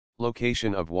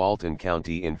Location of Walton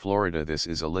County in Florida. This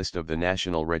is a list of the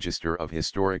National Register of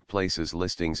Historic Places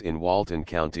listings in Walton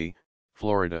County,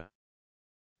 Florida.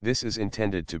 This is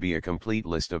intended to be a complete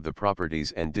list of the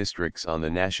properties and districts on the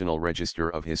National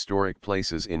Register of Historic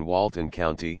Places in Walton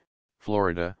County,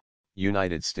 Florida,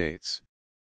 United States.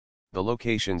 The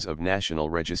locations of National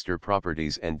Register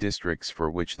properties and districts for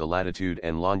which the latitude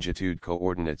and longitude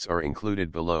coordinates are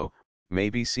included below, may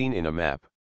be seen in a map.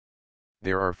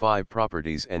 There are 5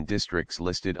 properties and districts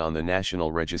listed on the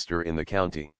National Register in the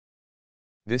county.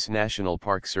 This National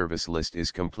Park Service list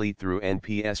is complete through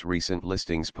NPS recent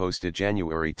listings posted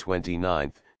January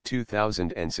 29,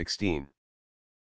 2016.